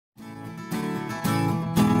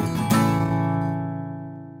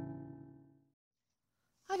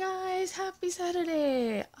guys, happy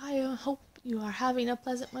Saturday. I hope you are having a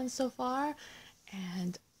pleasant one so far,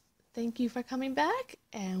 and thank you for coming back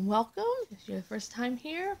and welcome if you're the first time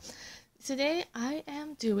here. Today I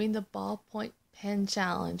am doing the ballpoint pen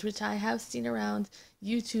challenge, which I have seen around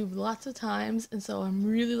YouTube lots of times, and so I'm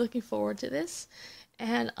really looking forward to this.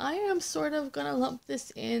 And I am sort of gonna lump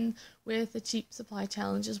this in with the cheap supply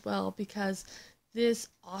challenge as well, because this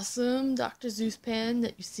awesome Doctor Seuss pen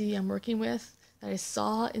that you see I'm working with that I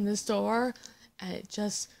saw in the store, and it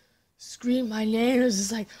just screamed my name. It was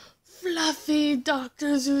just like, fluffy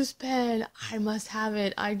Doctor Seuss pen. I must have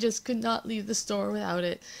it. I just could not leave the store without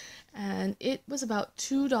it. And it was about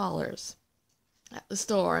 $2 at the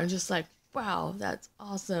store. I'm just like, wow, that's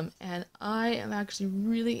awesome. And I am actually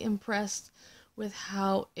really impressed with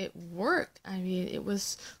how it worked. I mean, it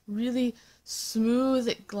was really smooth.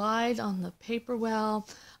 It glided on the paper well.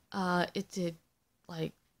 It did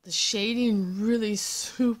like the shading really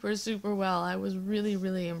super well. I was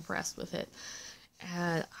really impressed with it.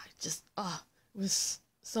 And I just, it was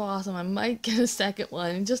so awesome. I might get a second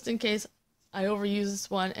one just in case I overuse this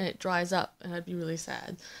one and it dries up, and I'd be really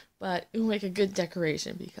sad. But it will make a good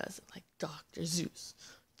decoration because, like, Dr. Seuss,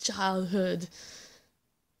 childhood,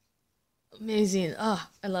 amazing. I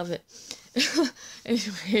love it.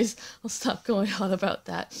 Anyways, I'll stop going on about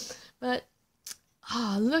that. But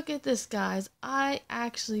look at this, guys. I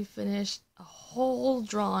actually finished a whole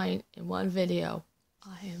drawing in one video.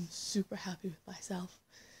 I am super happy with myself.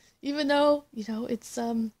 Even though, it's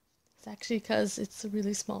actually because it's a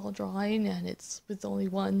really small drawing and it's with only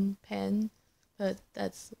one pen. But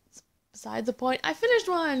that's beside the point. I finished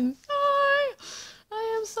one!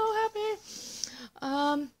 I am so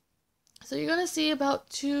happy. So you're gonna see about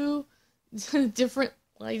two different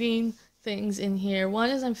lighting things in here. One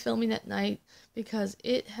is I'm filming at night because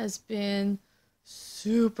it has been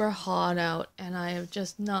super hot out and I have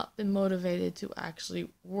just not been motivated to actually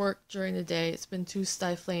work during the day. It's been too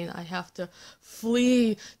stifling. I have to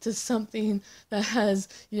flee to something that has,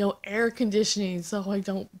 air conditioning so I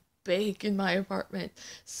don't bake in my apartment.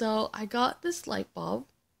 So I got this light bulb,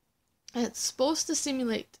 and it's supposed to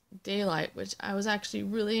simulate daylight, which I was actually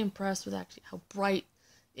really impressed with actually how bright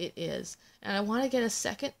it is. And I want to get a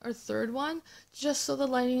second or third one just so the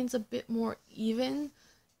lighting's a bit more even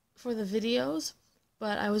for the videos.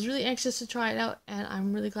 But I was really anxious to try it out, and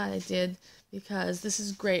I'm really glad I did, because this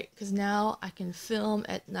is great because now I can film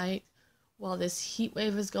at night while this heat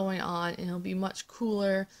wave is going on, and it'll be much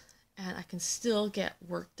cooler and I can still get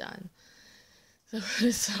work done.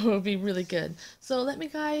 So it'll be really good. So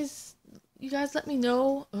you guys let me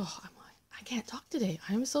know. I can't talk today.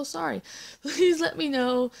 I'm so sorry. Please let me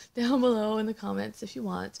know down below in the comments if you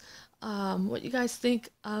want what you guys think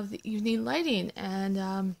of the evening lighting.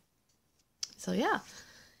 And so yeah.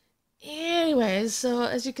 Anyways, so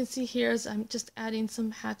as you can see here, I'm just adding some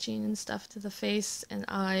hatching and stuff to the face and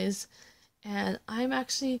eyes, and I'm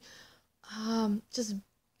actually just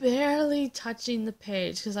barely touching the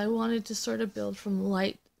page because I wanted to sort of build from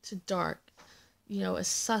light to dark, as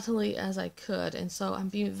subtly as I could. And so I'm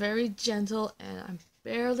being very gentle and I'm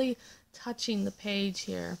barely touching the page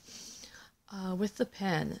here with the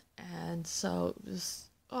pen. And so it was,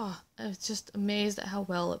 I was just amazed at how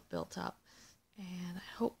well it built up. And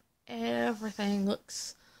I hope everything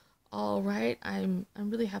looks all right. I'm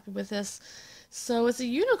really happy with this. So it's a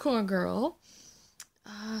unicorn girl,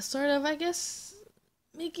 sort of, I guess,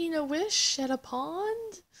 making a wish at a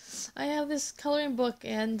pond. I have this coloring book,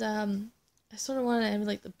 and I sort of want to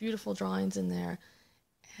emulate the beautiful drawings in there,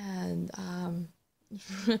 and and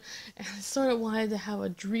I sort of wanted to have a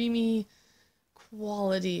dreamy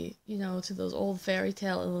quality, to those old fairy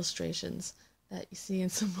tale illustrations that you see in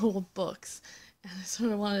some old books, and I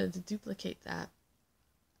sort of wanted to duplicate that.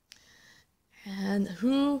 And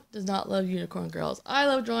who does not love unicorn girls? I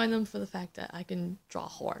love drawing them for the fact that I can draw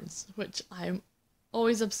horns, which I'm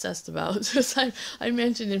always obsessed about. Just I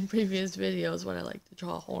mentioned in previous videos what I like to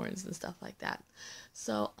draw horns and stuff like that.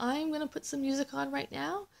 So I'm going to put some music on right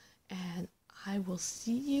now, and I will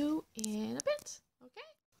see you in a bit. Okay?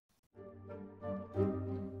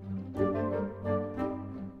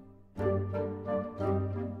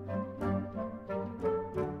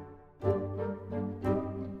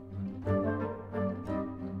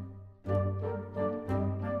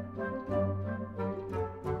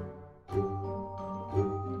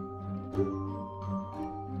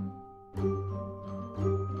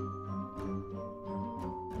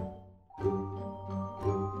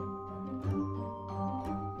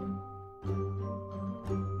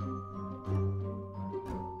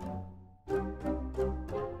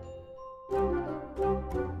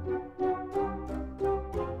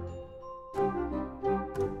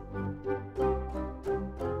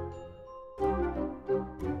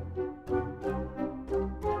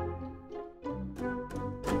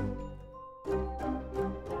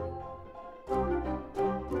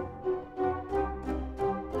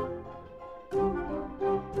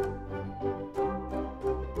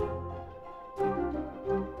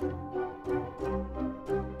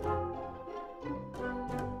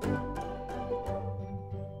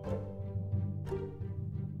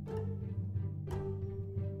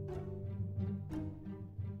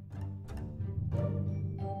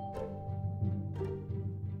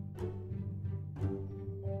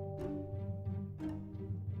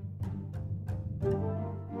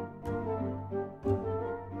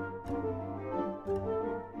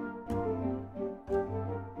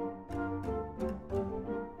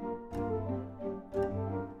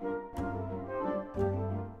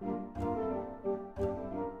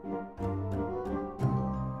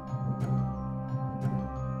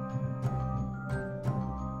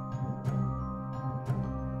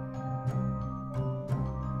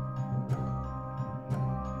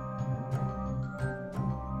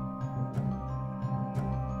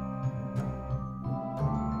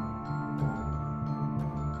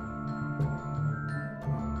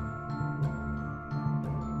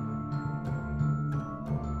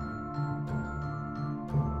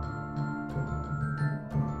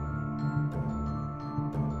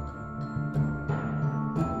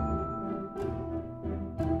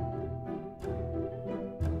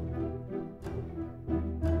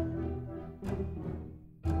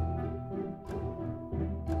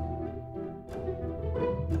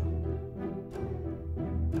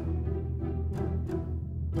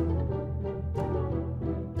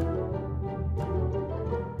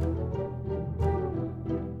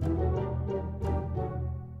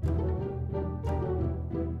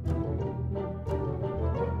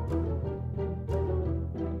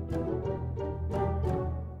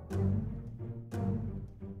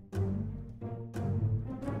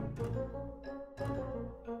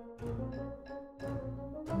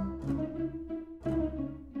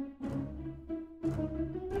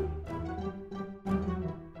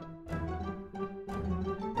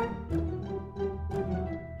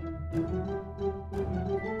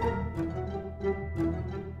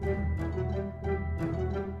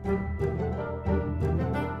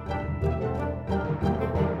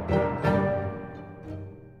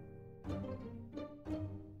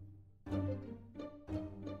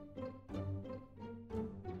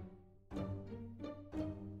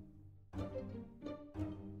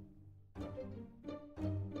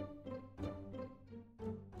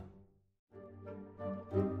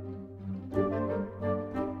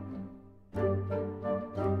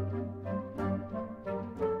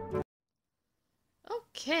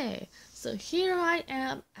 Okay, so here I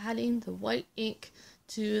am adding the white ink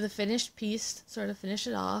to the finished piece, sort of finish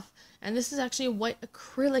it off. And this is actually a white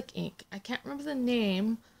acrylic ink. I can't remember the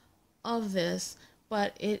name of this,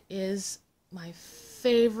 but it is my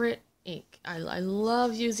favorite ink. I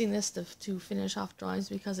love using this to finish off drawings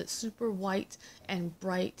because it's super white and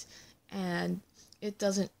bright, and it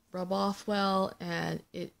doesn't rub off well, and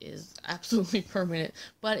it is absolutely permanent,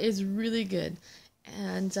 but it's really good.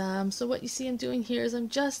 And so what you see I'm doing here is I'm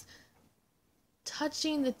just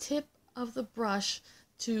touching the tip of the brush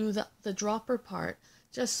to the dropper part,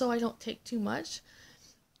 just so I don't take too much.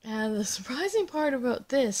 And the surprising part about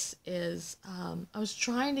this is I was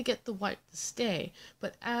trying to get the white to stay,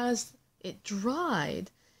 but as it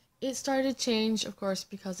dried, it started to change, of course,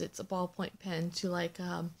 because it's a ballpoint pen, to like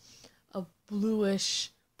a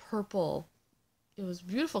bluish purple. It was a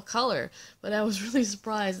beautiful color, but I was really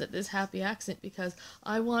surprised at this happy accent because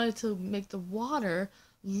I wanted to make the water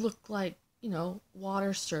look like, you know,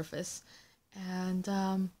 water surface. And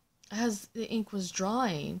as the ink was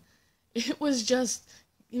drying, it was just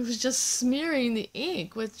smearing the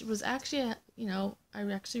ink, which was actually, you know, I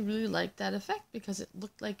actually really liked that effect because it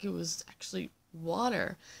looked like it was actually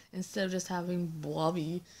water instead of just having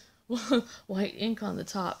blobby white ink on the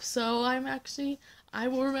top. So I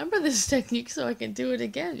will remember this technique so I can do it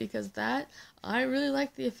again, because I really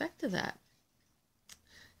like the effect of that.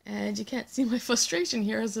 And you can't see my frustration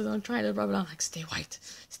here as I'm trying to rub it on, like, stay white,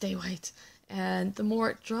 stay white. And the more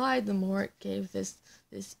it dried, the more it gave this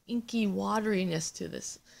inky wateriness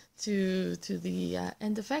to the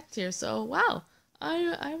end effect here. So wow,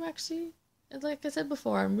 I'm actually, like I said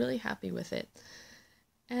before, I'm really happy with it.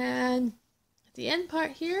 And at the end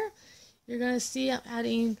part here, you're gonna see I'm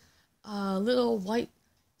adding little white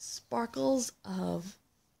sparkles of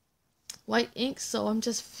white ink. So I'm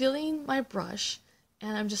just filling my brush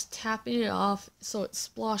and I'm just tapping it off so it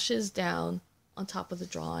splashes down on top of the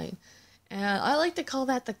drawing. And I like to call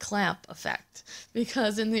that the clamp effect,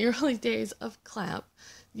 because in the early days of clamp,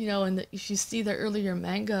 you know, and if you see the earlier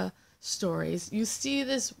manga stories, you see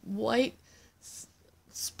this white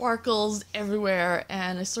sparkles everywhere,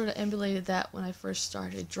 and I sort of emulated that when I first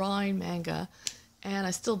started drawing manga, and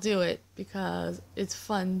I still do it because it's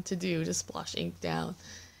fun to do, to splash ink down.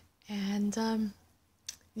 And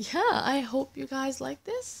yeah, I hope you guys like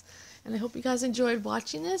this, and I hope you guys enjoyed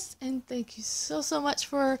watching this, and thank you so much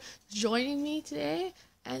for joining me today,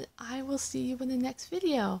 and I will see you in the next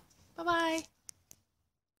video. Bye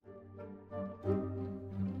bye.